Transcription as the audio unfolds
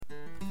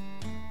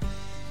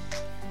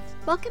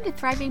Welcome to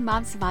Thriving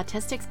Moms of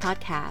Autistics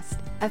podcast,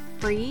 a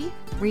free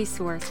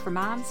resource for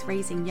moms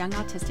raising young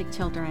autistic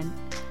children.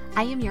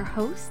 I am your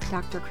host,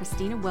 Dr.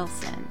 Christina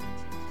Wilson.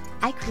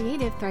 I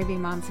created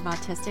Thriving Moms of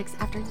Autistics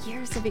after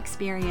years of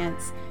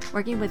experience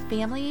working with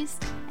families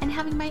and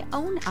having my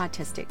own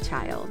autistic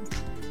child.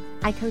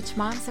 I coach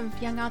moms of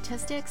young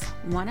autistics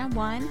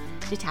one-on-one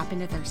to tap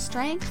into their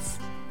strengths,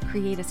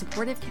 create a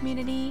supportive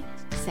community,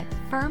 set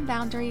firm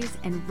boundaries,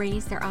 and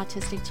raise their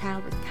autistic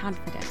child with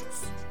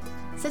confidence.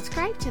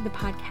 Subscribe to the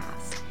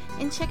podcast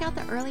and check out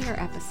the earlier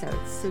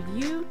episodes so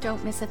you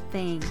don't miss a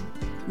thing.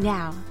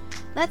 Now,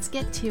 let's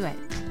get to it.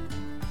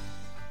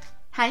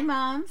 Hi,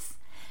 moms.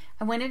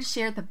 I wanted to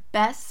share the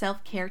best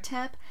self-care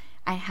tip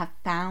I have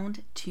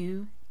found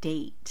to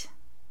date.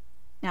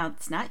 Now,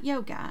 it's not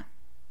yoga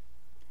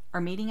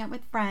or meeting up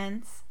with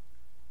friends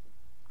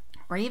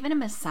or even a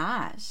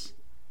massage.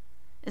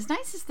 As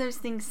nice as those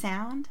things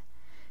sound,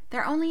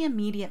 they're only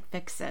immediate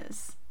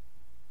fixes.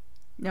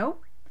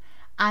 Nope.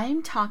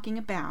 I'm talking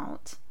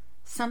about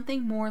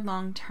something more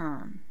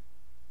long-term.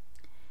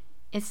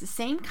 It's the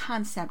same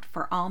concept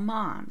for all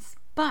moms,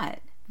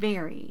 but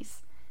varies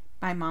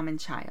by mom and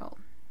child.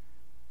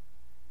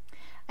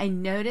 I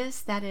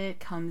notice that it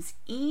comes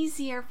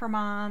easier for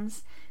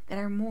moms that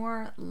are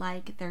more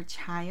like their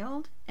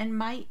child and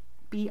might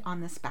be on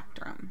the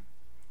spectrum.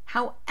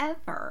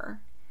 However,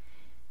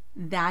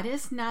 that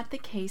is not the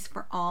case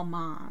for all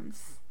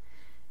moms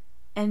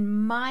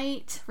and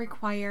might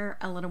require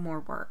a little more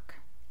work.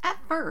 At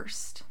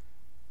first,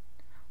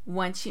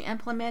 once you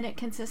implement it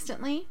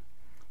consistently,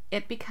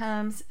 it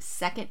becomes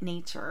second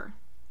nature.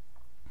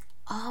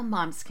 All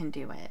moms can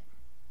do it.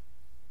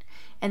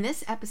 In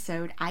this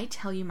episode, I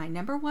tell you my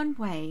number one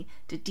way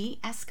to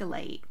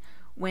de-escalate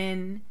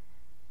when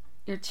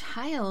your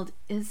child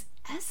is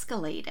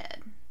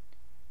escalated,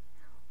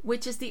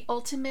 which is the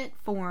ultimate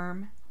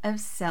form of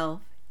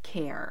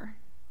self-care.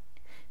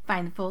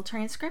 Find the full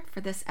transcript for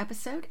this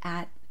episode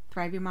at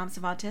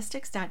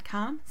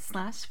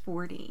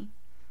thrivingmomsofautistics.com/40.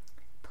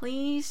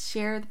 Please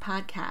share the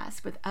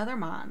podcast with other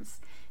moms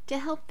to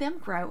help them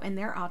grow in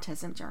their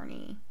autism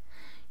journey.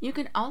 You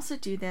can also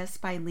do this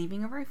by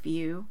leaving a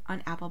review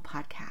on Apple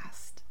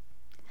Podcast.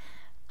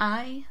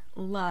 I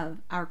love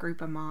our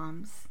group of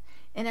moms,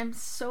 and I'm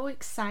so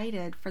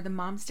excited for the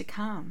moms to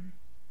come.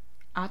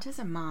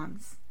 Autism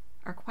moms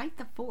are quite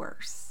the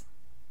force.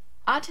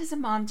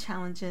 Autism mom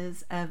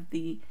challenges of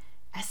the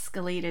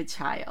escalated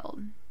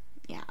child.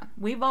 Yeah,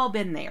 we've all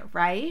been there,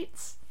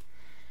 right?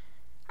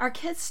 Our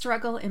kids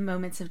struggle in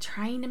moments of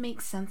trying to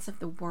make sense of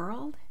the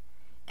world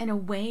in a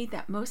way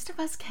that most of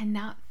us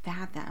cannot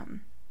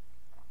fathom.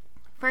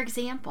 For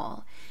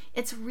example,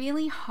 it's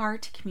really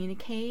hard to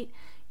communicate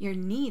your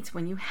needs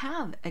when you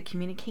have a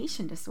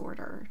communication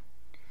disorder.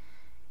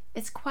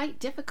 It's quite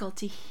difficult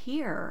to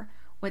hear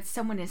what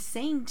someone is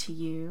saying to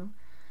you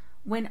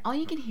when all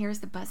you can hear is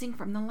the buzzing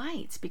from the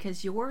lights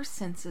because your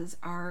senses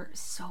are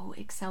so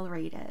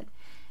accelerated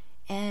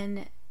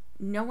and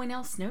no one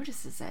else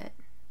notices it.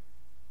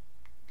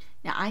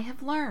 Now, I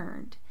have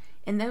learned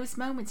in those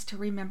moments to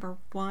remember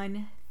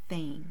one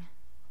thing: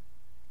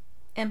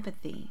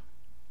 empathy.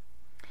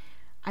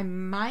 I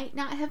might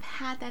not have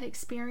had that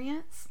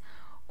experience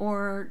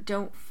or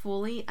don't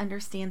fully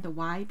understand the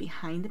why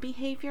behind the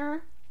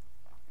behavior.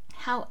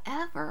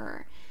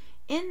 However,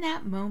 in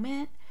that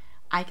moment,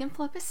 I can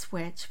flip a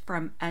switch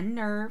from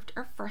unnerved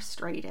or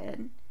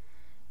frustrated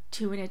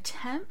to an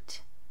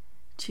attempt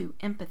to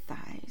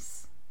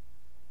empathize.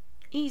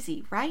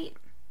 Easy, right?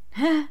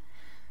 Oh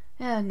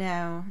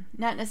no,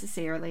 not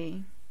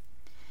necessarily.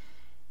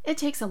 It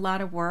takes a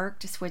lot of work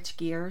to switch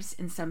gears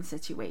in some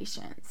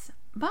situations,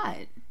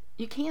 but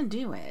you can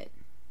do it.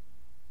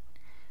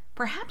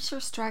 Perhaps you're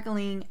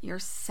struggling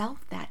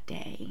yourself that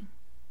day,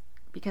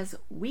 because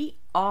we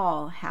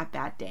all have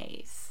bad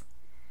days.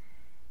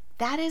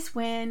 That is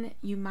when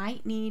you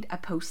might need a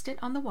post-it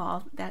on the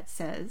wall that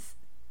says,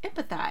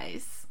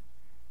 empathize.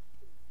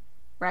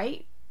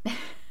 Right?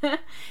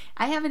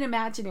 I have an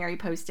imaginary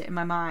post-it in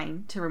my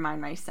mind to remind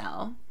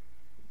myself.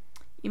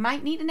 You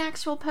might need an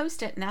actual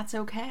post-it, and that's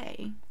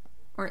okay.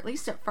 Or at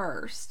least at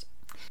first.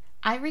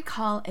 I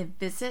recall a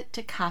visit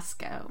to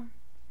Costco.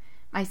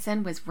 My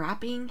son was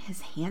wrapping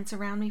his hands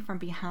around me from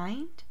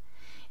behind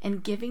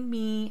and giving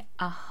me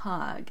a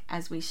hug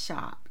as we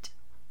shopped.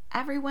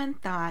 Everyone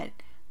thought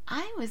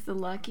I was the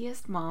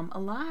luckiest mom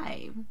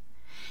alive.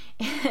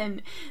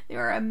 And they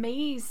were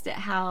amazed at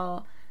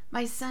how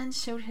my son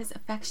showed his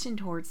affection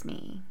towards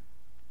me.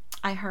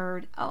 I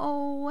heard,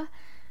 "Oh,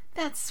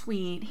 that's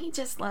sweet. He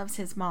just loves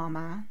his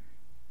mama."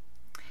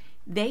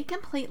 They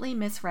completely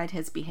misread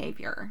his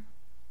behavior.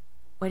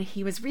 What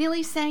he was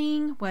really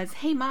saying was,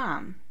 "Hey,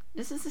 Mom,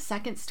 this is the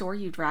second store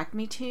you dragged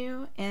me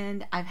to,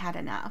 and I've had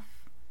enough.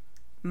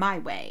 My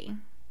way."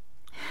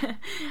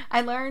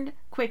 I learned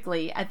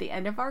quickly at the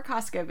end of our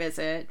Costco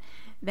visit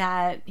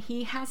that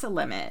he has a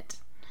limit,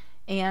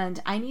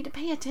 and I need to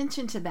pay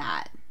attention to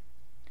that.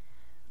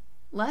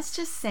 Let's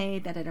just say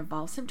that it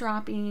involves some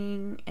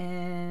dropping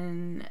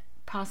and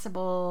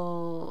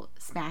possible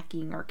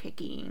smacking or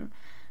kicking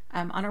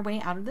on our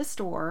way out of the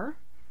store.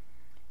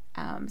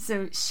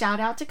 So shout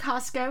out to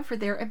Costco for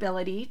their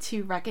ability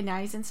to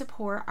recognize and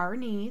support our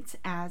needs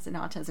as an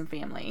autism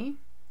family.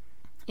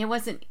 It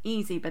wasn't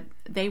easy, but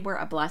they were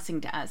a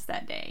blessing to us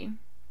that day.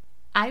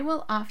 I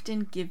will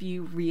often give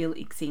you real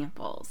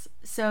examples,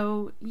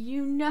 so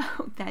you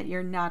know that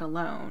you're not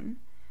alone.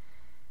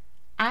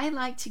 I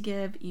like to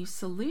give you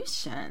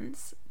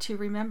solutions to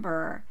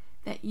remember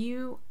that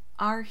you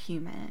are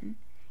human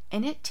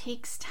and it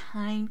takes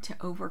time to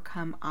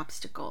overcome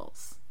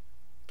obstacles.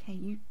 Okay,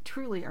 you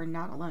truly are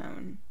not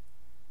alone.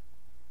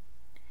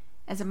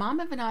 As a mom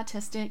of an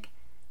autistic,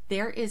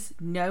 there is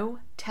no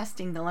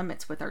testing the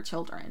limits with our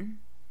children.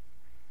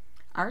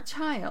 Our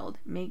child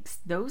makes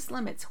those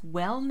limits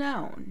well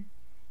known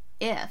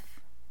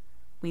if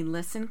we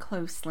listen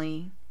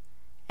closely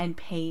and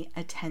pay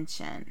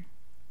attention.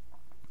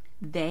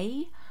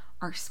 They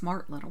are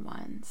smart little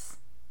ones.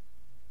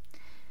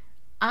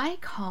 I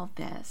call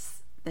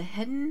this the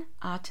hidden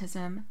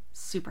autism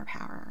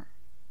superpower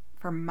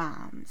for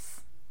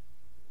moms.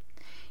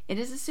 It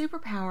is a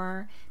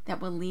superpower that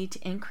will lead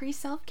to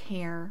increased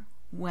self-care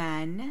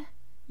when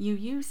you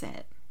use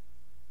it.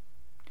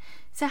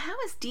 So how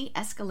is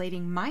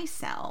de-escalating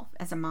myself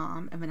as a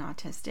mom of an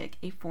autistic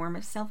a form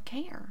of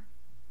self-care?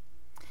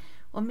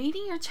 Well,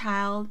 meeting your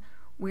child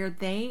where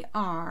they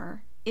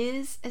are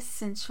is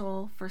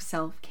essential for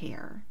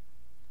self-care.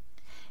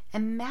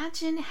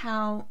 Imagine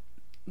how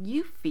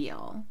you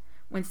feel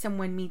when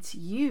someone meets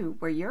you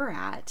where you're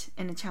at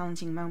in a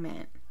challenging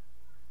moment.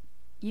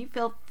 You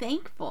feel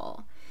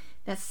thankful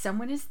that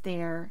someone is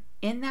there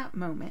in that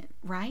moment,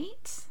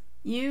 right?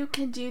 You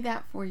can do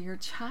that for your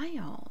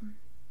child.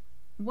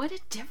 What a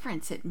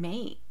difference it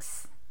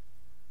makes.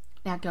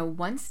 Now go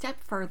one step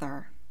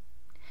further.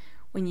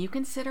 When you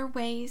consider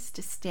ways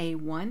to stay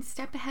one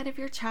step ahead of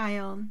your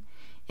child,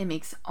 it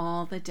makes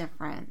all the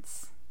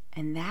difference.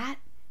 And that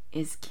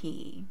is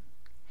key.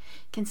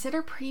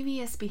 Consider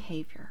previous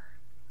behavior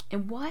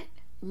and what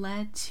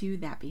led to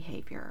that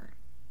behavior.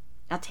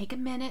 Now take a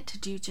minute to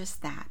do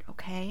just that,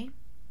 okay?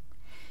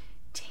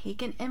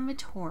 Take an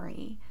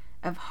inventory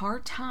of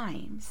hard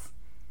times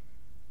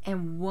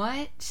and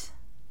what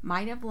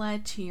might have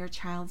led to your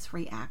child's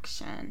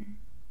reaction.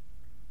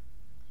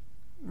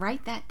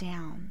 Write that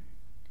down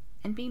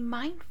and be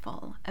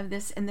mindful of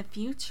this in the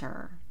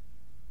future.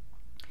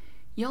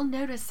 You'll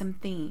notice some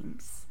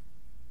themes.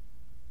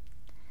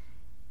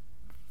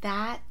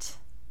 That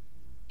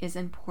is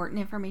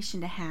important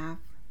information to have.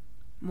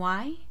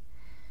 Why?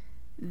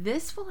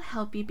 This will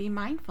help you be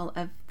mindful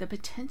of the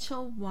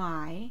potential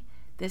why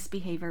this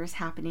behavior is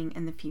happening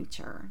in the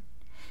future.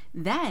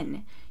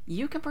 Then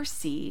you can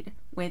proceed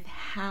with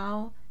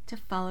how to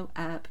follow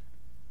up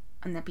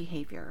on that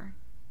behavior.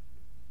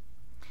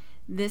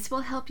 This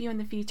will help you in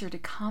the future to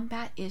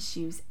combat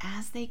issues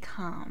as they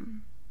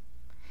come.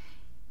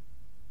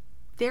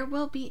 There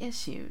will be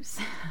issues.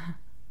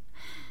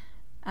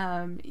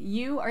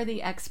 You are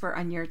the expert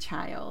on your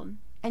child,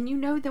 and you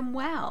know them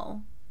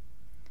well.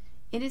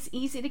 It is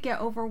easy to get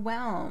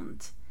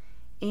overwhelmed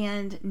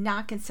and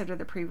not consider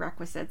the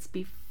prerequisites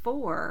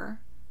before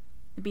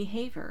the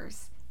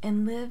behaviors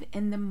and live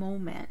in the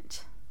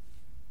moment.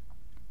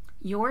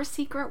 Your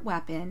secret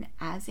weapon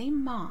as a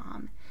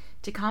mom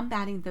to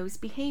combating those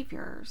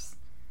behaviors,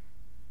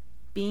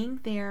 being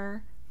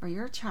there for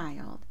your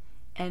child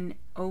and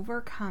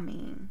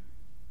overcoming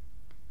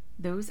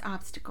those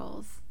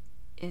obstacles,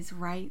 is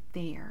right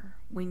there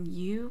when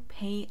you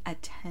pay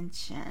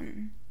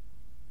attention.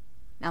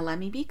 Now let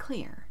me be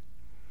clear.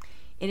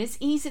 It is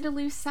easy to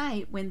lose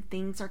sight when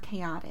things are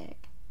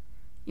chaotic.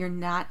 You're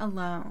not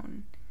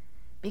alone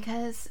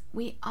because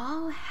we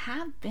all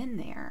have been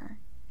there.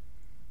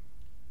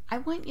 I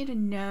want you to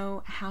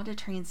know how to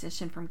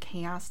transition from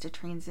chaos to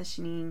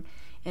transitioning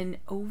and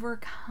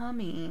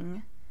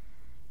overcoming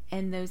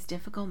in those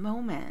difficult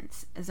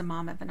moments as a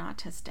mom of an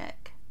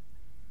autistic.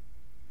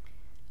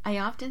 I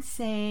often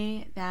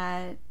say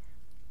that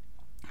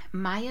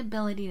my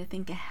ability to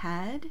think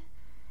ahead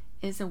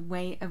is a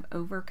way of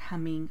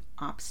overcoming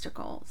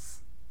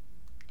obstacles.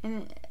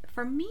 And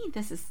for me,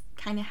 this is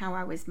kind of how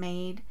I was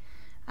made.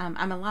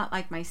 I'm a lot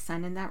like my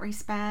son in that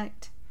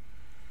respect.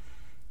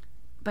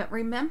 But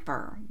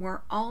remember,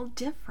 we're all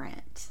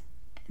different.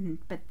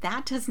 But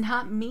that does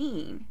not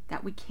mean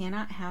that we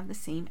cannot have the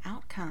same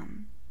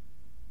outcome.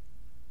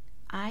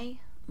 I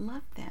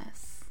love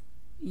this.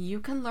 You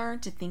can learn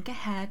to think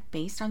ahead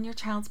based on your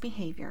child's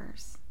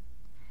behaviors.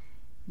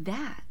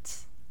 That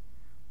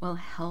will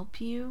help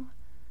you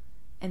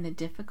in the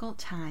difficult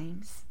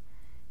times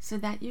so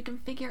that you can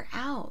figure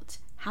out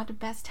how to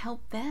best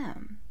help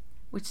them,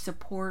 which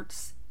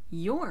supports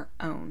your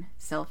own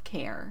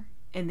self-care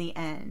in the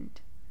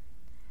end.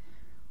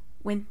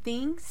 When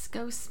things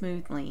go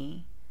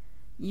smoothly,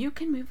 you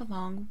can move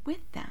along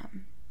with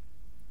them.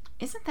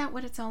 Isn't that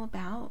what it's all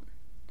about?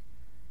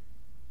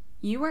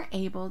 You are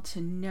able to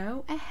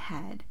know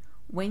ahead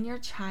when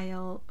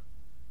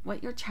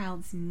what your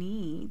child's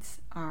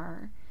needs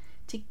are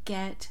to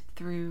get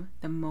through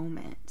the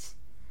moment,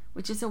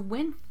 which is a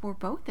win for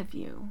both of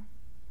you,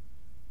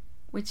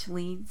 which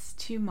leads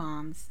to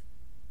mom's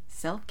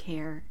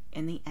self-care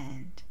in the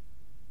end.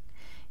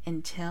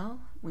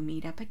 Until we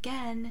meet up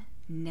again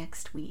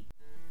next week.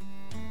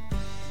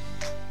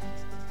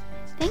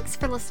 Thanks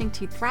for listening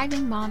to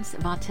Thriving Moms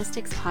of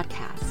Autistics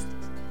podcast.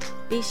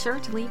 Be sure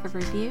to leave a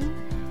review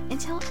and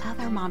tell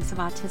other moms of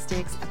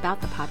autistics about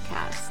the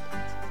podcast.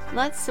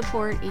 Let's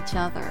support each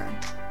other.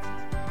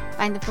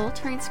 Find the full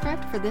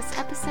transcript for this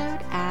episode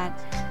at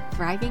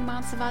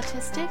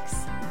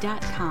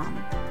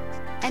thrivingmomsofautistics.com.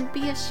 And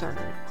be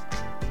assured,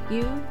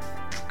 you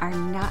are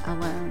not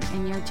alone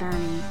in your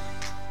journey.